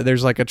henchman. But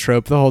there's like a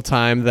trope the whole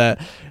time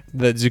that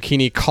the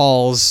Zucchini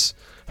calls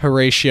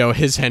Horatio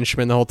his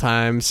henchman the whole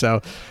time.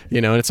 So, you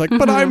know, and it's like,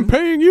 but I'm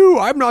paying you,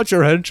 I'm not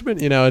your henchman.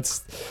 You know,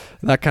 it's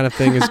that kind of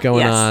thing is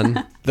going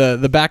on.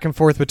 The back and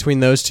forth between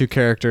those two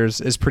characters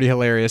is pretty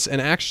hilarious.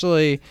 And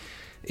actually,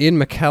 Ian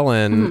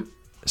McKellen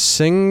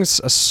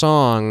sings a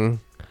song,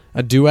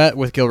 a duet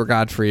with Gilbert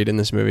Gottfried in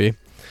this movie.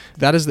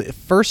 That is the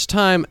first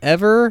time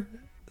ever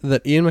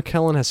that Ian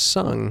McKellen has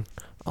sung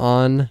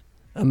in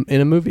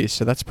a movie.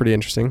 So that's pretty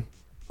interesting.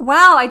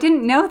 Wow, I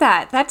didn't know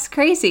that. That's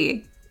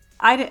crazy.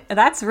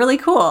 That's really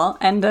cool,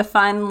 and a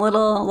fun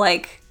little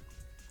like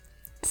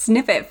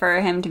snippet for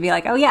him to be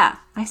like, oh yeah,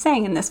 I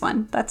sang in this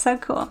one. That's so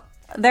cool.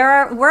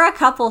 There were a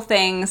couple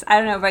things, I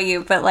don't know about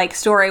you, but like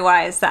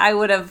story-wise that I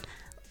would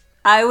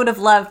have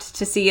loved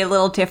to see a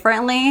little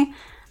differently.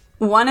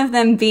 One of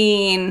them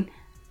being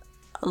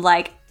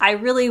like, I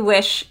really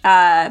wish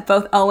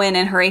both Owen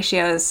and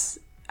Horatio's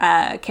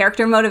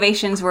character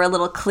motivations were a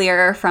little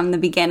clearer from the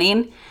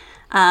beginning.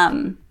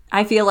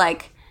 I feel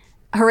like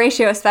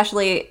Horatio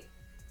especially,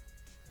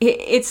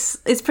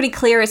 it's pretty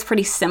clear, it's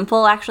pretty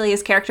simple actually,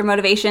 his character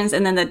motivations,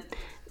 and then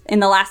in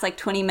the last like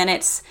 20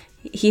 minutes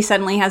he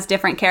suddenly has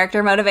different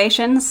character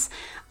motivations.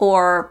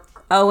 Or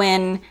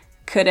Owen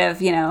could have,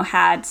 you know,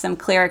 had some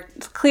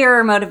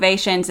clearer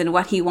motivations in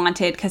what he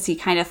wanted, because he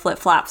kind of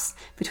flip-flops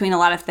between a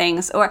lot of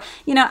things. Or,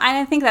 you know,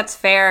 I think that's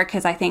fair,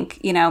 because I think,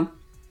 you know,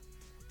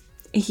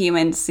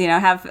 humans, you know,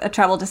 have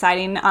trouble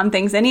deciding on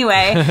things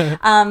anyway.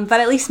 But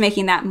at least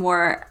making that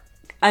more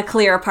a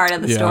clearer part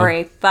of the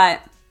story.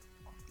 But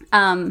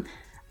I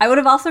would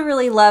have also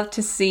really loved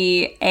to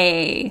see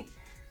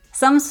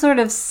some sort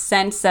of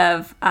sense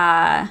of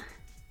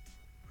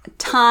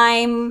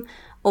time,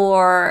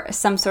 or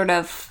some sort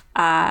of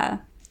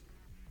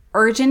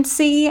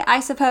urgency, I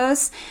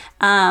suppose.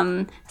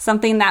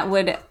 Something that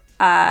would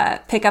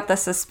pick up the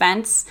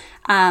suspense.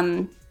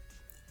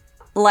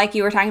 like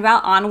you were talking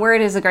about,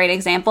 Onward is a great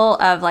example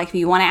of like, if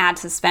you want to add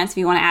suspense, if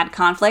you want to add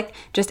conflict,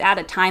 just add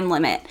a time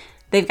limit.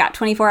 They've got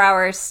 24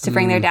 hours to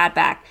bring their dad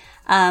back.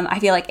 I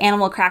feel like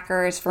Animal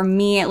Crackers, for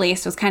me at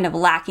least, was kind of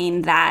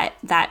lacking that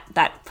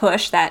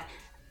push, that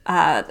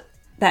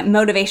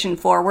motivation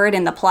forward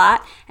in the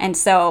plot. And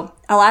so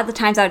a lot of the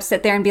times I would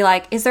sit there and be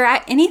like, is there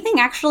anything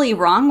actually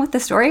wrong with the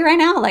story right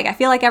now? Like, I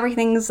feel like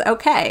everything's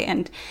okay.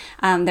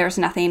 And there's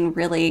nothing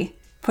really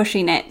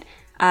pushing it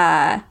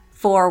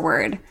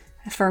forward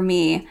for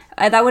me.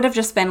 That would have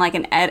just been like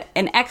an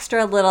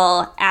extra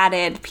little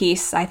added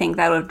piece. I think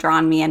that would have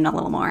drawn me in a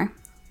little more.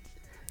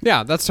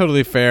 Yeah, that's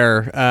totally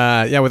fair.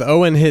 With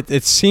Owen,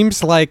 it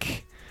seems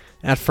like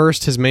at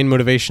first his main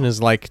motivation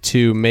is like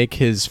to make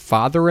his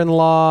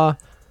father-in-law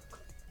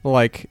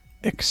like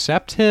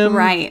accept him,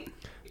 right?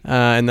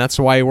 And that's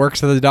why he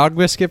works at the dog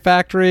biscuit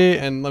factory.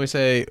 And let me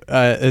say,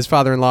 his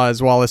father-in-law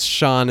is Wallace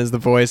Shawn is the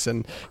voice,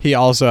 and he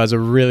also has a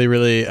really,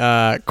 really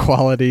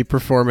quality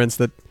performance.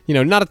 That, you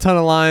know, not a ton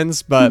of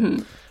lines, but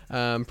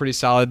pretty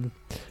solid.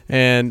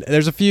 And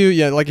there's a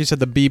few, like you said,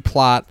 the B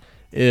plot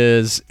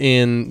is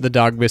in the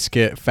dog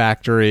biscuit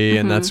factory,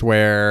 and that's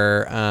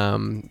where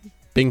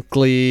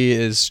Binkley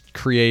is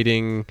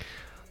creating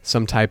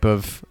some type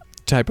of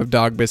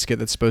dog biscuit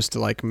that's supposed to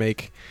like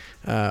make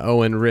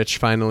Owen rich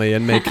finally,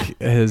 and make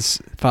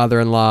his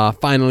father-in-law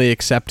finally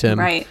accept him.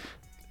 Right.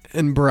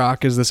 And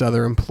Brock is this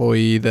other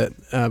employee that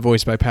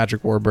voiced by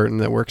Patrick Warburton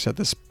that works at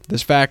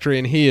this factory,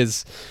 and he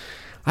is,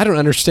 I don't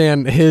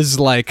understand his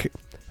like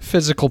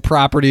physical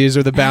properties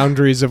or the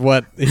boundaries of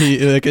what he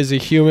like. Is he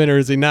human or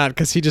is he not?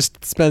 Because he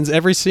just spends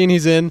every scene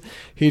he's in,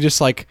 he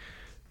just like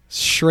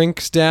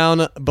shrinks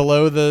down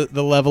below the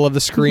level of the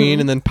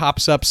screen and then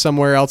pops up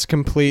somewhere else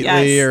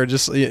completely. Or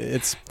just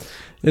it's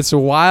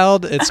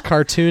wild, it's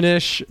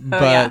cartoonish,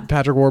 but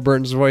Patrick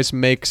Warburton's voice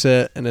makes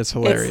it, and it's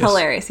hilarious. It's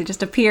hilarious. He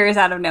just appears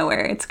out of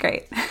nowhere. It's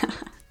great.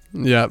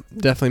 Yeah,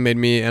 definitely made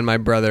me and my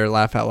brother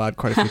laugh out loud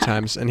quite a few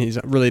times, and he's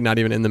really not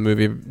even in the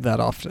movie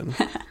that often.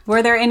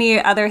 Were there any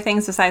other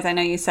things besides, I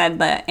know you said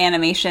the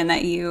animation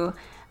that you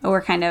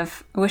were kind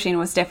of wishing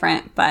was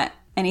different, but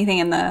anything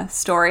in the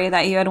story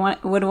that you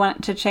would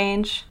want to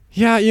change?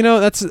 Yeah,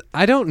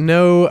 I don't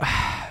know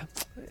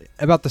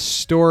about the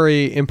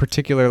story in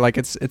particular. Like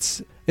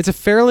it's a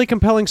fairly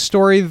compelling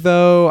story,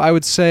 though. I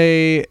would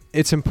say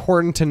it's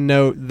important to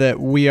note that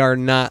we are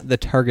not the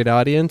target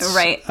audience.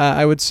 Right.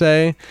 I would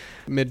say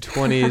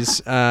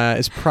mid-20s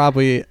is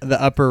probably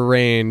the upper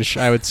range,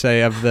 I would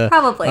say, of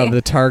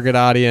the target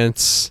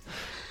audience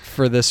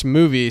for this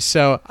movie.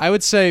 So I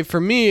would say for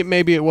me,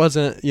 maybe it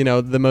wasn't,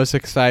 the most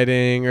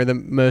exciting or the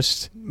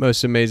most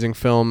amazing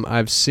film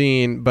I've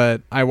seen,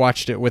 but I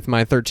watched it with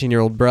my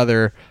 13-year-old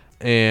brother,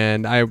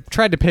 and I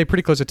tried to pay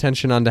pretty close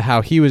attention onto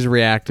how he was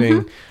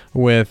reacting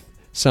with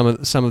some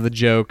of the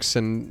jokes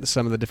and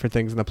some of the different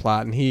things in the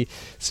plot, and he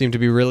seemed to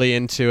be really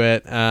into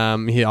it.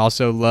 He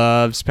also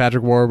loves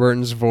Patrick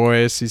Warburton's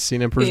voice. He's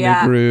seen Emperor's New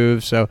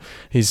Groove, so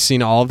he's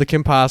seen all of the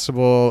Kim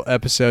Possible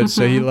episodes,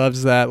 so he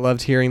loves that,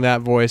 loved hearing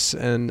that voice.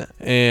 And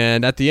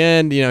at the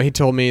end, he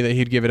told me that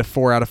he'd give it a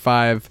 4 out of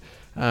 5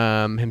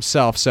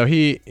 himself, so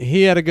he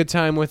had a good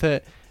time with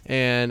it.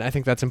 And I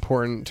think that's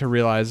important to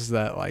realize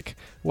that, like,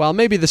 while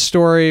maybe the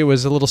story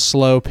was a little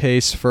slow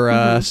pace for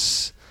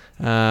us,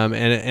 and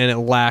it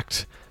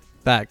lacked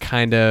that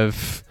kind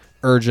of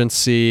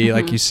urgency,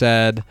 like you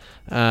said,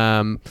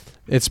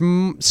 it's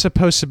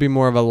supposed to be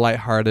more of a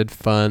lighthearted,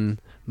 fun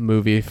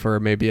movie for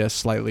maybe a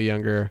slightly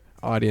younger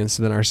audience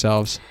than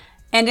ourselves.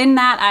 And in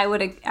that,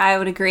 I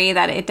would agree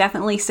that it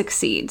definitely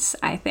succeeds.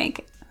 I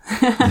think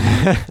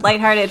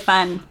lighthearted,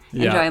 fun,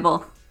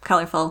 enjoyable,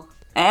 colorful.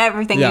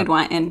 Everything you'd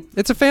want in...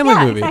 It's a family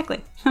movie.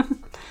 Exactly.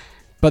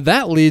 But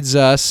that leads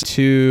us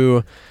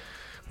to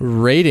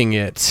rating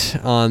it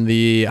on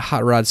the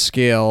Hot Rod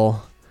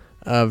scale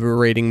of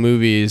rating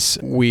movies.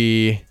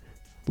 We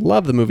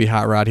love the movie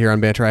Hot Rod here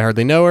on Banter I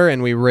Hardly Know Her,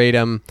 and we rate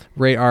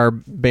our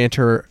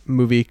Banter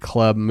Movie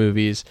Club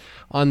movies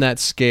on that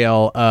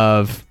scale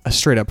of A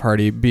Straight Up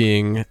Party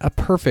being a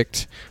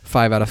perfect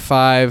 5 out of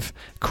 5,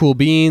 Cool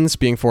Beans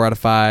being 4 out of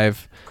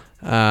 5,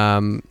 a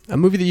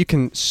movie that you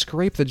can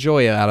scrape the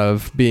joy out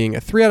of being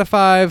a 3 out of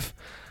 5,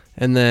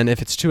 and then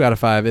if it's 2 out of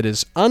 5, it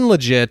is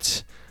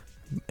Unlegit,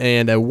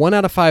 and a 1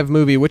 out of 5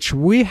 movie, which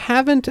we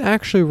haven't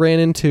actually ran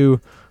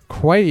into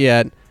quite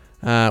yet,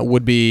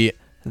 would be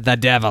The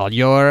Devil.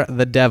 You're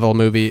the Devil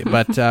movie,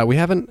 but we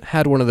haven't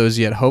had one of those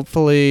yet.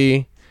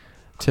 Hopefully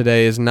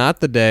today is not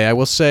the day. I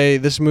will say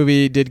this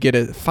movie did get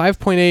a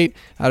 5.8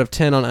 out of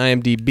 10 on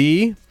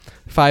IMDb,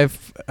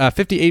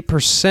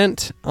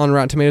 58% on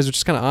Rotten Tomatoes, which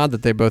is kind of odd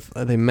that they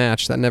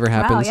match. That never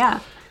happens. Wow, yeah.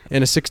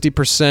 And a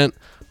 60%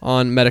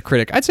 on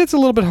Metacritic. I'd say it's a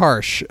little bit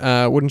harsh,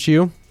 wouldn't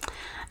you?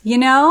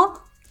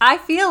 I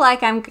feel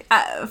like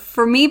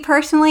for me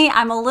personally,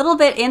 I'm a little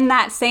bit in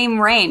that same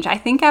range. I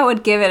think I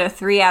would give it a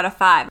 3 out of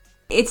 5.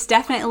 It's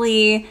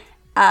definitely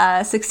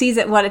succeeds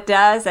at what it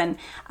does, and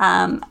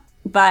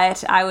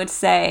but I would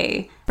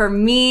say for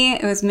me,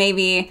 it was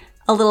maybe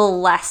a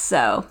little less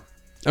so.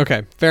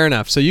 Okay, fair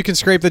enough. So you can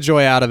scrape the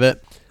joy out of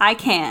it. I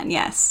can,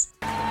 yes.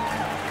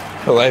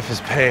 But life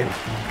is pain,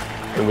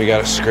 and we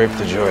gotta scrape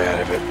the joy out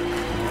of it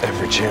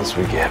every chance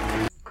we get.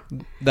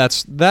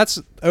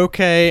 That's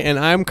okay, and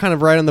I'm kind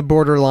of right on the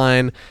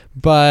borderline,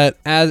 but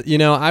as you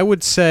know, I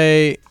would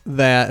say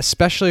that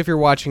especially if you're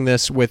watching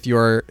this with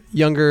your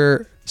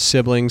younger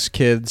siblings,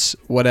 kids,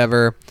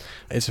 whatever,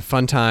 it's a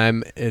fun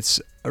time. It's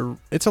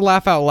a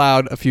laugh out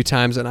loud a few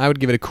times, and I would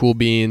give it a cool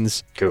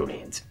beans. Cool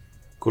beans.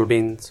 Cool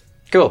beans.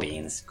 Cool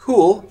beans.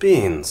 Cool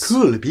beans.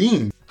 Cool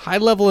bean. High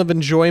level of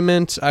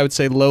enjoyment, I would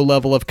say low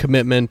level of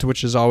commitment,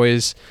 which is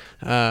always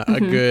a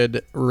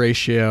good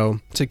ratio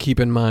to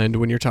keep in mind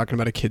when you're talking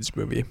about a kids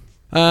movie.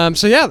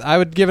 So yeah, I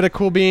would give it a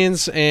cool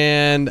beans,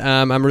 and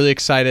I'm really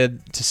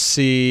excited to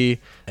see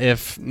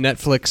if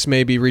Netflix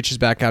maybe reaches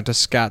back out to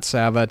Scott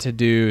Sava to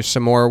do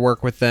some more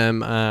work with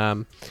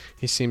them.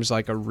 He seems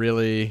like a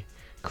really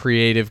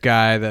creative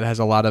guy that has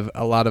a lot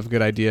of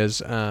good ideas,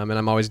 and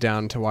I'm always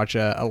down to watch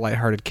a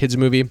lighthearted kids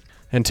movie.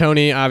 And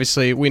Tony,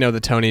 obviously, we know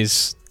that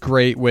Tony's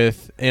great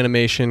with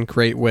animation,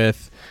 great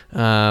with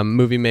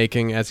movie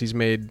making, as he's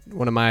made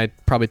one of my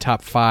probably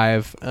top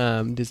 5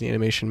 Disney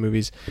animation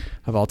movies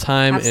of all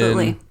time.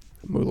 Absolutely. In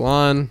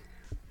Mulan.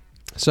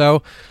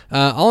 So,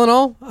 all in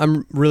all,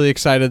 I'm really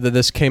excited that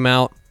this came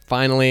out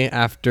finally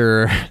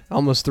after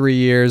almost 3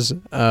 years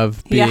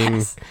of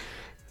being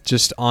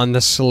just on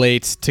the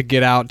slate to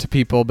get out to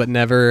people, but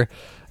never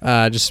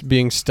just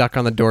being stuck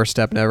on the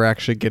doorstep, never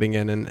actually getting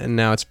in. And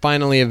now it's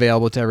finally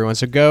available to everyone.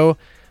 So go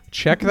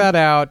check that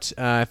out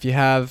if you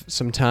have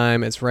some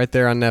time. It's right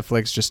there on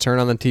Netflix. Just turn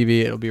on the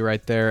TV. It'll be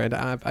right there. And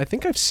I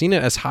think I've seen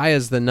it as high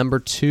as the number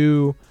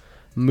 2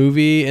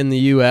 movie in the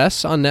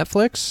U.S. on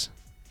Netflix.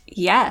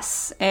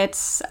 Yes,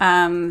 it's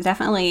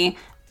definitely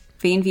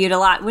being viewed a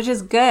lot, which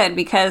is good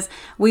because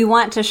we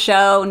want to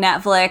show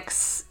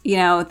Netflix,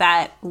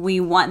 that we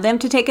want them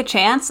to take a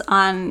chance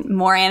on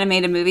more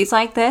animated movies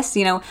like this.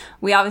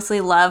 We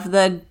obviously love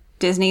the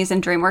Disneys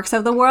and DreamWorks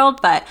of the world,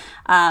 but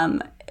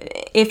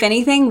if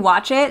anything,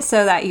 watch it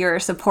so that you're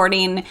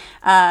supporting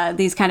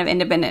these kind of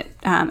independent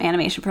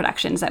animation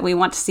productions that we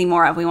want to see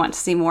more of. We want to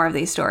see more of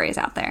these stories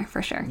out there,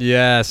 for sure.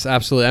 Yes,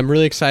 absolutely. I'm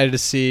really excited to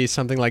see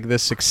something like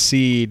this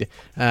succeed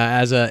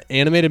as an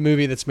animated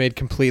movie that's made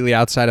completely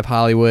outside of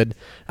Hollywood.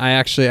 I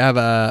actually have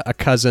a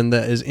cousin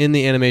that is in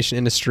the animation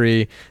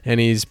industry, and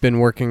he's been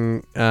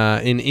working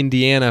in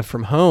Indiana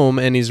from home,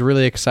 and he's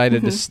really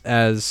excited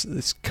as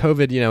this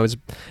COVID,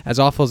 as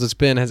awful as it's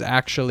been, has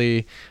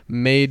actually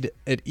made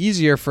it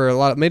easier for a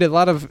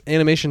lot of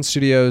animation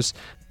studios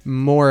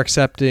more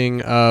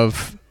accepting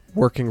of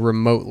working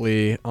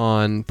remotely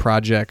on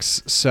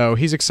projects. So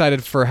he's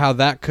excited for how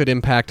that could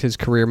impact his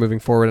career moving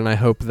forward, and I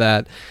hope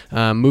that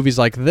movies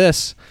like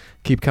this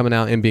keep coming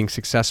out and being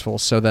successful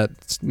so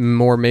that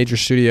more major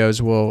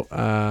studios will,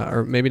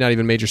 or maybe not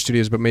even major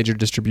studios, but major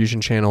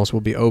distribution channels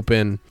will be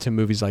open to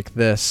movies like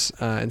this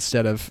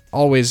instead of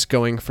always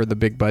going for the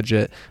big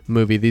budget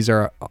movie. These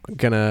are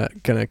gonna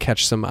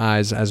catch some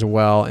eyes as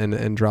well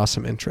and draw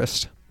some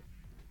interest.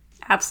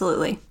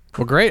 Absolutely.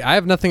 Well, great. I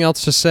have nothing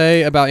else to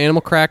say about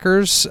Animal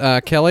Crackers.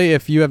 Kelly,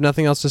 if you have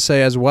nothing else to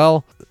say as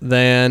well,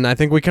 then I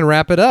think we can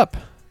wrap it up.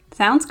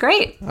 Sounds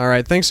great. All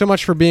right. Thanks so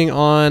much for being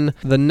on.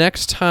 The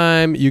next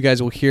time you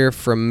guys will hear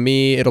from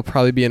me, it'll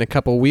probably be in a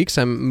couple weeks.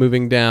 I'm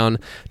moving down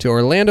to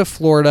Orlando,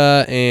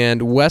 Florida,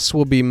 and Wes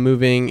will be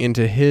moving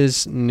into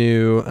his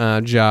new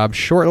job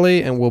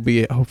shortly, and we'll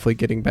be hopefully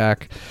getting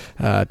back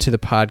to the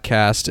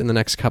podcast in the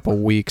next couple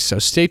weeks. So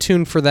stay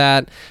tuned for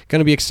that.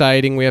 Going to be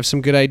exciting. We have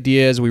some good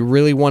ideas. We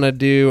really want to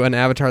do an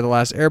Avatar: The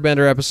Last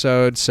Airbender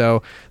episode,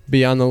 so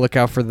be on the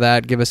lookout for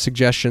that. Give us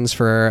suggestions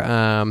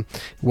for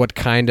what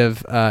kind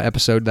of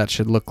episode that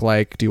should look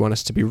like. Do you want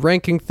us to be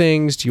ranking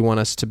things? Do you want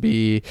us to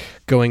be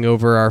going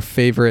over our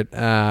favorite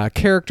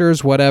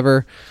characters?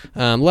 Whatever.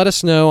 Let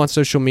us know on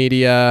social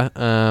media,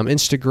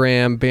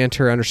 Instagram,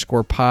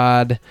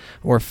 banter_pod,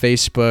 or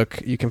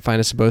Facebook. You can find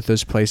us at both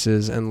those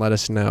places and let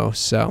us know.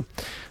 So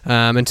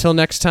until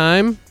next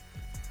time,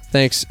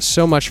 thanks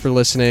so much for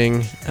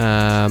listening.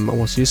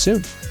 We'll see you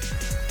soon.